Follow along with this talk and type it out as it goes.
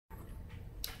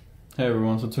Hey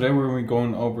everyone, so today we're going to be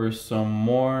going over some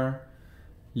more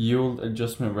yield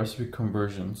adjustment recipe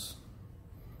conversions.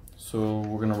 So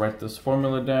we're going to write this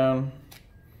formula down,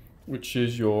 which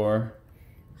is your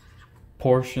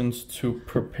portions to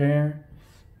prepare,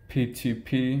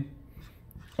 PTP,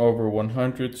 over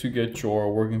 100 to get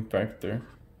your working factor.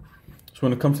 So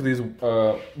when it comes to these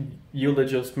yield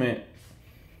adjustment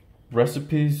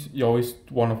recipes, you always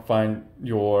want to find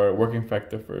your working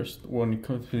factor first when it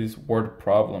comes to these word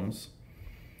problems.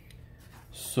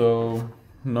 So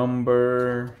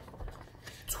number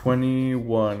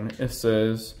 21, it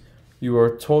says you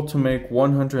are told to make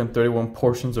 131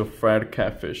 portions of fried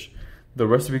catfish. The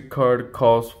recipe card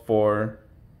calls for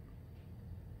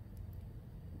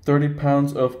 30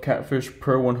 pounds of catfish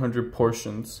per 100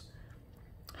 portions.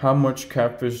 How much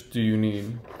catfish do you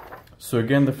need? So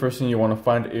again, the first thing you want to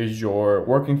find is your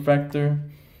working factor.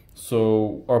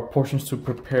 So our portions to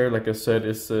prepare, like I said,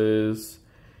 it says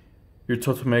you're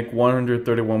told to make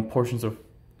 131 portions of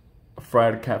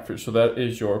fried catfish. So that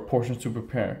is your portions to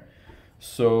prepare.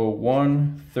 So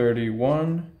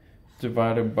 131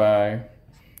 divided by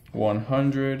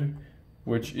 100,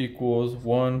 which equals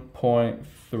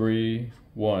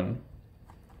 1.31.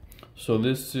 So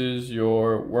this is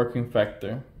your working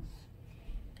factor.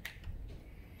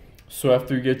 So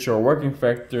after you get your working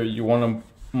factor, you want to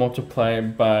multiply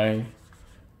it by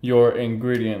your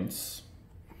ingredients.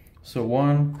 So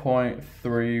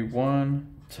 1.31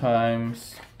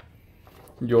 times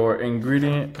your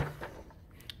ingredient.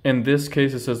 In this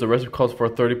case, it says the recipe calls for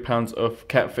 30 pounds of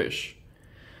catfish.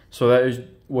 So that is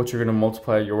what you're going to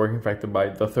multiply your working factor by,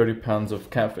 the 30 pounds of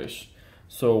catfish.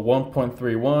 So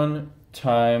 1.31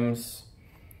 times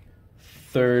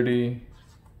 30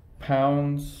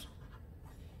 pounds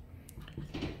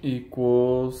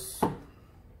equals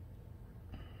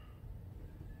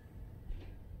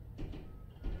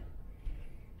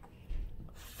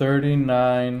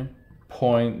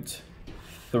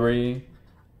 39.3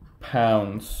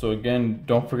 pounds. So again,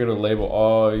 don't forget to label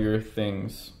all your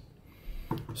things.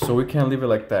 So we can't leave it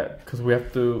like that because we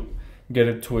have to get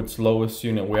it to its lowest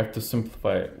unit. We have to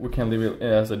simplify it. We can't leave it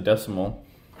as a decimal.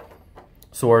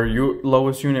 So our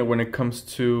lowest unit when it comes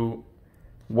to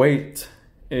weight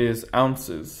is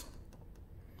ounces.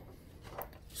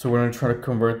 So we're going to try to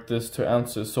convert this to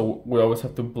ounces. So we always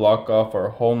have to block off our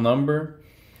whole number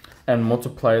and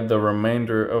multiply the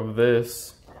remainder of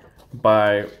this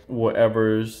by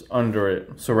whatever's under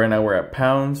it. So right now we're at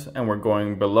pounds and we're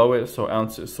going below it, so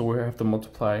ounces. So we have to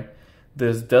multiply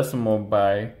this decimal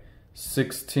by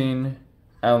 16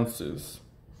 ounces.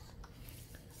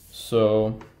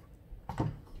 So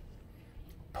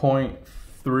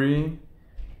 0.3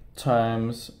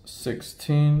 times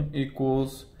 16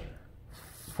 equals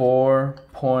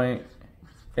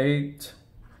 4.8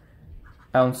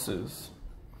 ounces.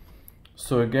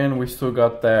 So again, we still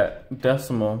got that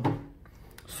decimal.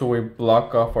 So we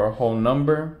block off our whole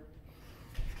number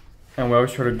and we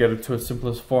always try to get it to its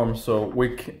simplest form. So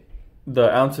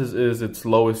the ounces is its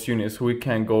lowest unit, so we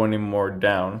can't go any more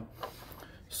down.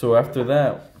 So after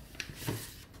that,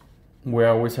 we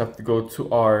always have to go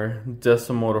to our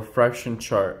decimal to fraction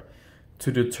chart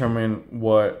to determine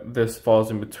what this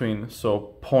falls in between.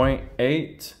 So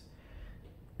 0.8,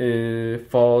 it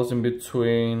falls in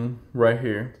between right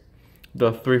here,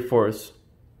 the 3/4.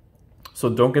 So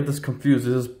don't get this confused.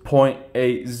 This is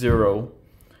 0.80.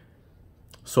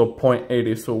 So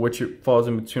 0.80, so which it falls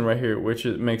in between right here, which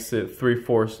it makes it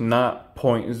 3/4, not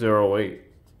 0.08.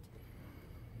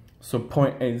 So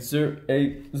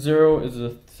 0.80 is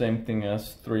the same thing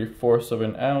as 3/4 of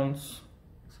an ounce.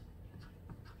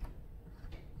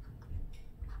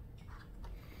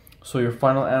 So your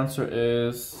final answer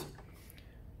is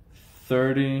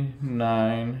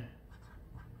 39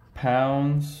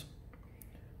 pounds,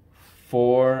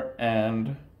 4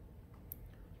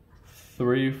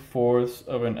 3/4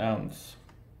 of an ounce.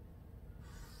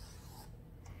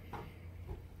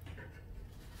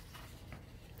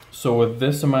 So with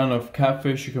this amount of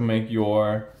catfish, you can make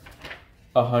your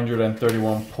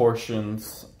 131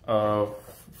 portions of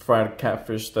fried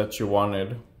catfish that you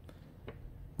wanted,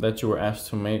 that you were asked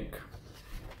to make.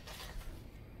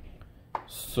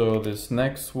 So this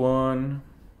next one,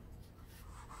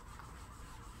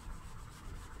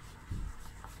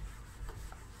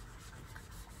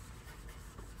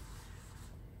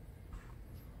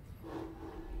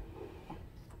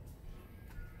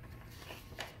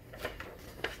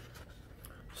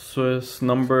 so it's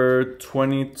number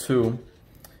 22.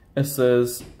 It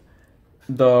says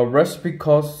the recipe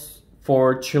calls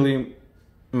for chili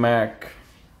mac.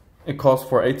 It calls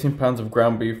for 18 pounds of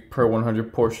ground beef per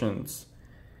 100 portions.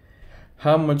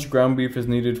 How much ground beef is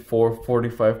needed for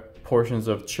 45 portions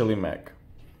of chili mac.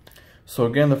 So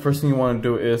again, the first thing you want to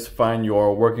do is find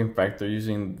your working factor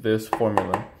using this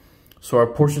formula. So our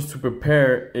portions to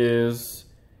prepare is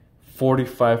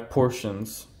 45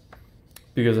 portions,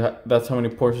 because that's how many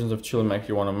portions of chili mac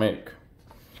you want to make.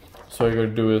 So what you're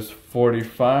going to do is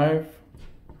 45,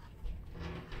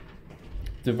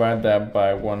 divide that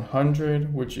by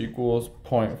 100, which equals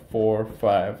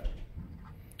 0.45.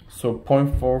 So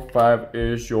 0.45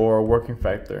 is your working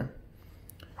factor.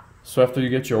 So after you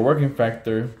get your working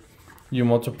factor, you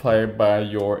multiply it by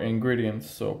your ingredients.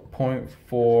 So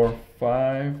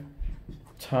 0.45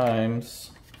 times,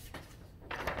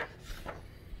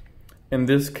 in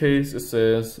this case it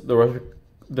says the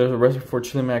recipe for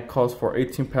chili mac calls for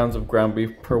 18 pounds of ground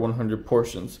beef per 100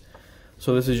 portions.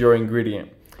 So this is your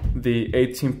ingredient, the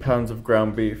 18 pounds of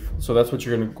ground beef. So that's what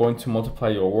you're going to multiply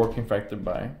your working factor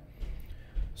by.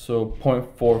 So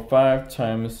 0.45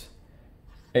 times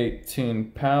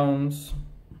 18 pounds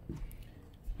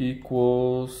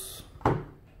equals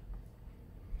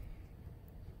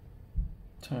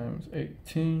times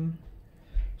 18.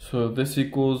 So this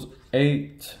equals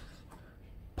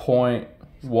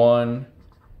 8.1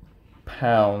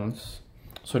 pounds.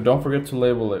 So don't forget to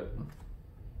label it.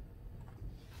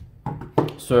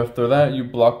 So after that, you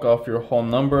block off your whole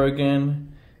number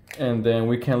again, and then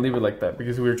we can't leave it like that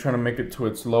because we were trying to make it to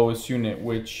its lowest unit,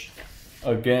 which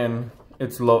again,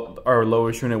 our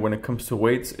lowest unit when it comes to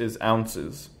weights is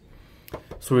ounces.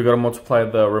 So we got to multiply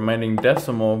the remaining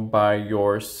decimal by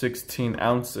your 16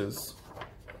 ounces.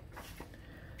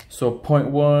 So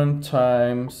 0.1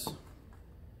 times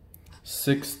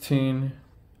 16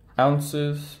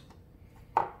 ounces.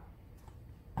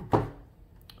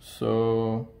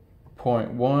 So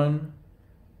 0.1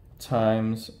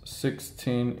 times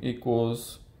 16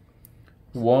 equals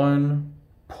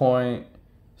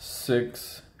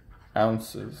 1.6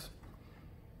 ounces.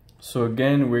 So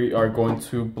again, we are going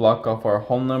to block off our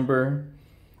whole number,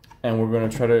 and we're going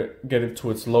to try to get it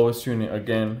to its lowest unit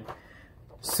again.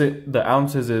 The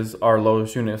ounces is our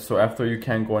lowest unit, so after you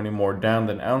can't go any more down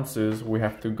than ounces, we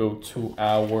have to go to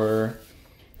our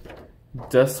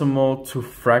decimal to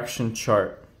fraction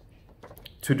chart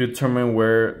to determine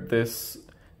where this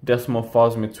decimal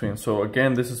falls in between. So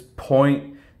again, this is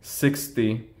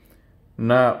 0.60,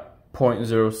 not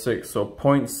 0.06. So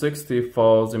 0.60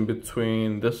 falls in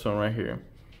between this one right here,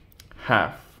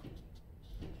 half.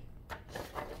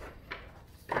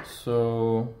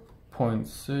 So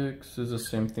 0.6 is the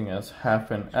same thing as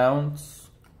half an ounce.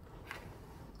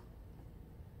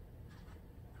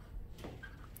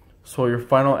 So your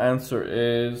final answer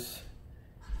is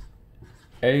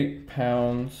 8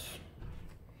 pounds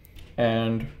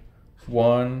and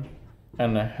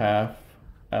 1.5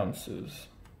 ounces.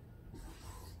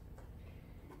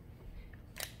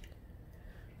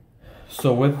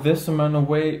 So with this amount of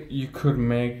weight, you could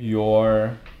make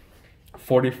your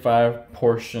 45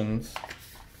 portions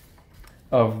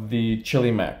of the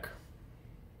chili mac.